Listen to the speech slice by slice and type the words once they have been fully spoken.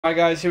Alright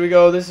guys, here we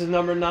go. This is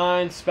number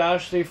 9,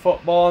 Specialty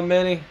Football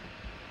Mini.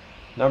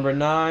 Number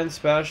 9,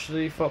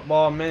 Specialty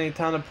Football Mini.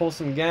 Time to pull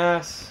some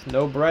gas.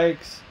 No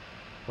brakes.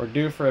 We're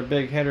due for a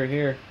big hitter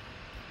here.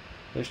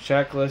 This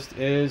checklist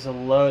is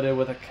loaded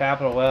with a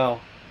capital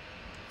L.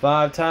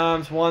 5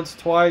 times, once,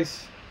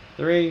 twice,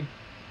 3,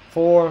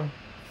 4,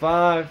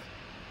 5,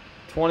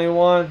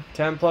 21,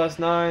 10 plus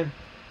 9,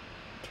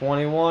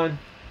 21.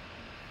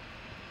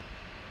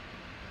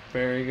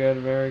 Very good,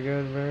 very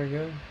good, very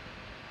good.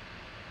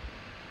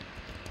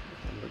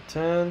 Number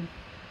 10.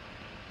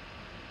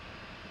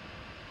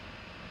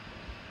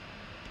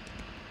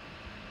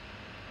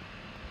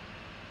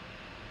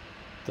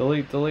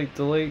 Delete, delete,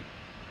 delete.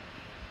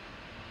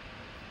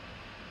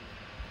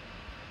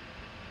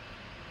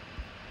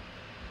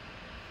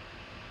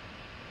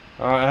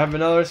 Alright, I have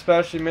another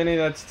Specialty Mini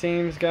that's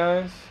teams,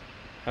 guys.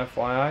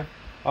 FYI.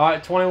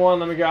 Alright, 21,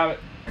 let me grab it.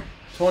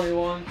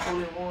 21,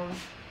 21. 21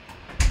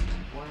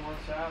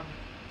 South.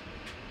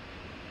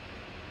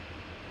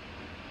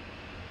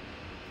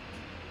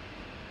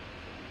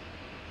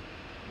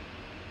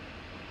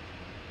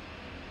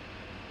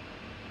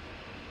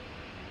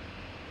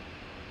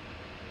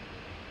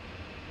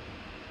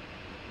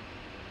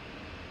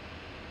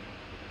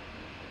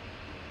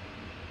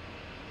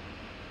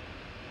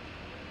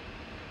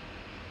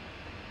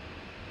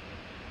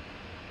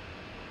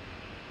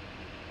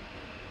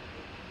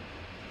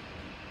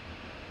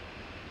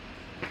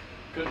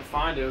 Couldn't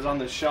find it. It was on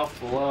the shelf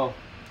below.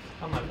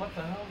 I'm like, what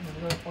the hell?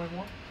 Is that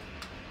 21?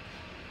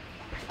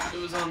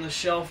 It was on the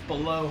shelf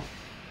below.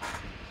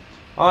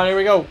 Alright, here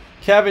we go.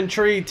 Kevin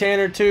Tree,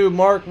 Tanner 2,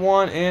 Mark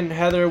 1, and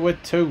Heather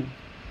with 2.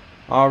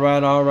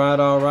 Alright, alright,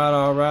 alright,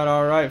 alright,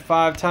 alright.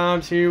 5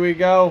 times. Here we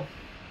go.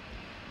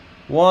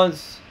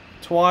 Once,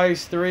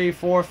 twice, 3,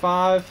 4,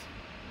 5.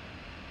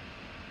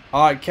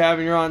 Alright,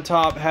 Kevin, you're on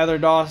top. Heather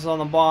Dawson's on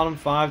the bottom.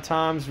 5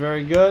 times.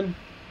 Very good.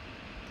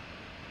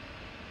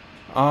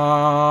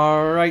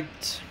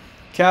 Alright.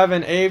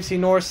 Kevin, AFC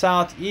North,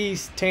 South,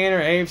 East.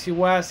 Tanner, AFC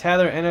West.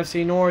 Heather,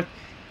 NFC North.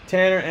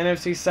 Tanner,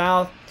 NFC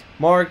South.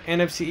 Mark,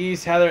 NFC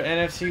East. Heather,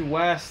 NFC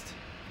West.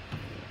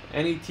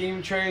 Any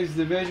team trades,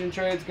 division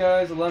trades,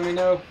 guys? Let me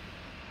know.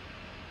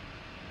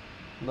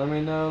 Let me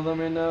know, let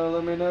me know,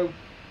 let me know.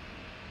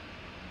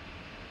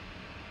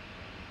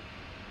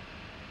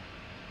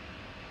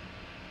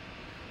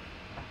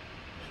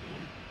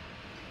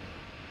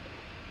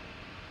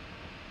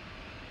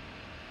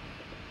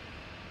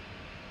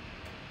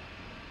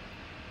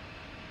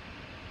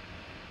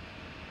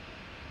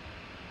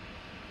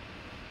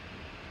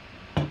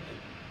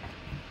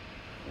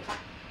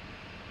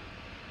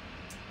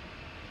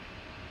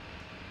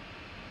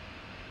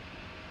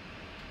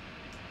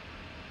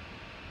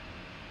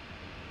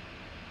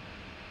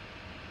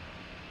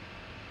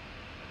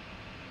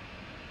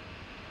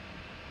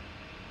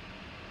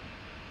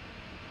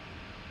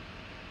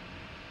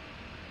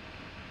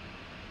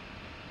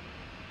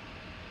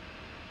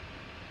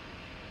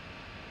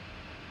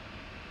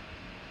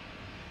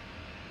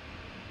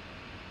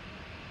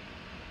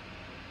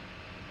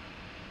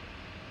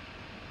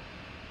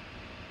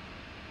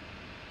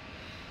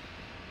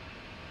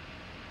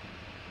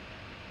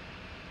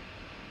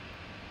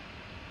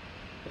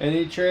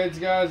 Any trades,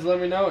 guys,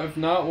 let me know. If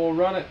not, we'll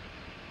run it.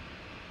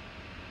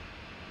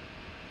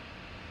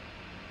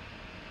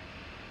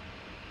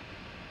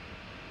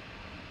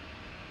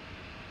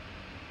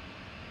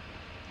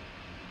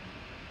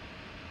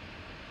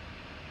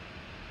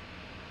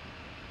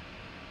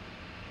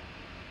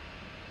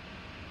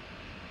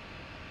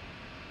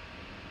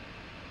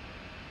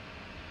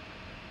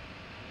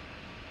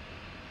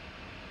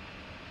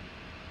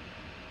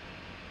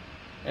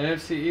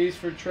 NFC East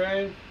for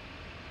trade.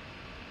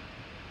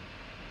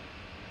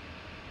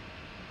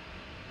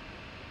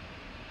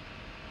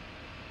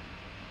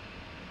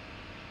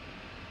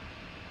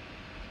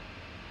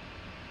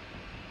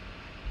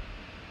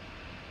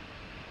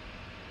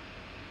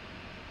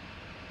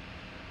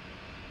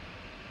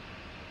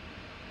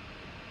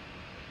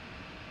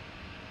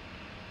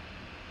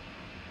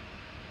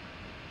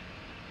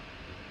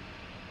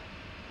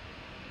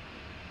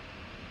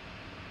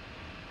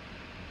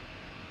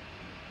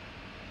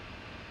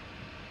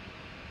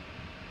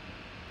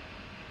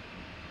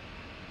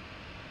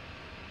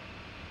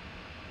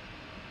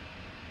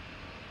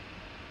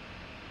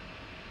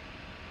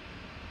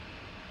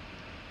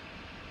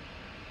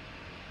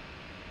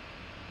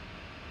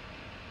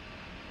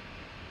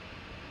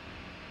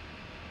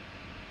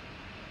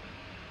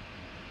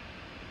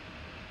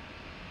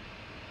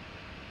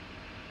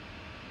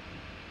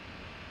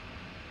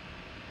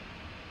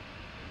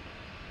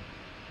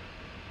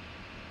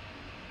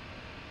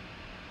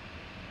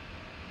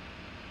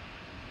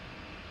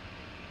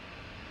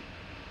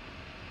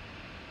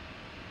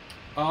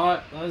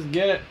 Alright, let's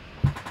get it.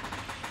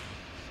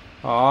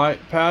 Alright,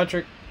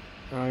 Patrick.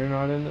 Oh, you're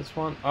not in this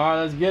one. Alright,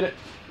 let's get it.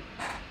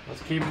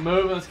 Let's keep it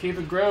moving. Let's keep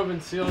it grooving.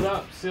 Seal it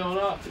up. Seal it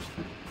up.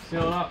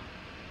 Seal it up.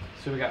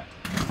 See what we got.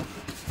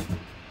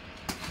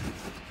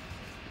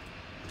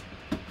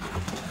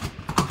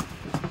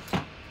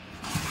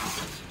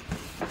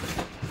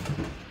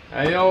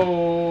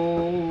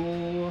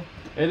 Ayo.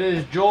 It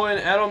is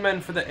Julian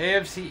Edelman for the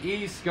AFC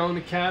East going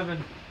to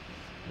Kevin.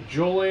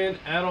 Julian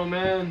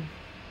Edelman.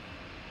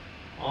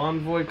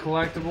 Envoy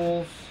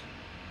Collectibles.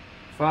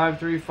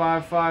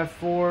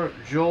 53554.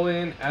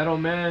 Julian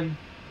Edelman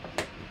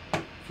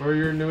for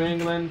your New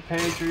England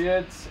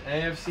Patriots.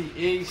 AFC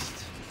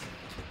East.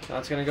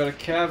 That's going to go to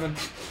Kevin.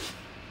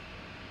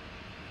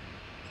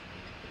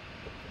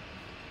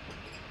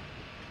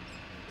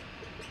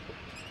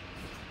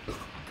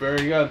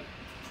 Very good.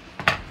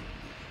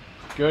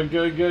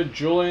 Good.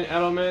 Julian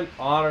Edelman,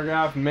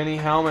 autograph mini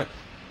helmet.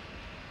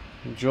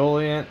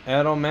 Julian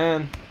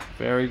Edelman,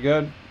 very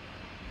good.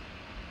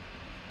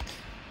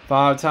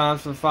 5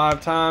 times for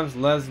 5 times.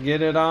 Let's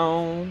get it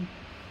on.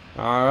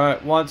 All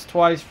right, once,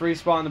 twice, free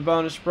spot in the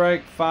bonus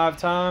break. 5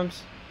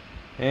 times.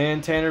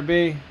 And Tanner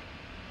B.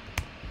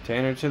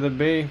 Tanner to the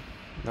B.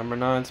 Number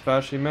 9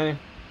 Specialty Mini.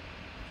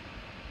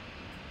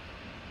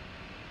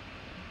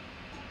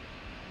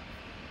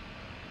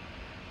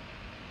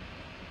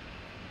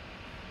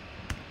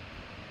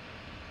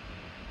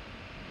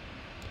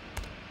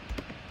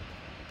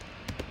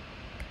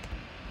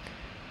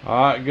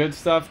 Alright, good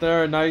stuff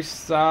there.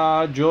 Nice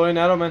Julian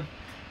Edelman.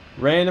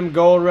 Random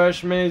Gold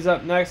Rush Minis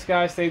up next,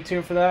 guys. Stay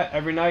tuned for that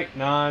every night,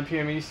 9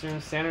 p.m. Eastern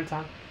Standard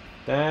Time.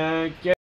 Thank you.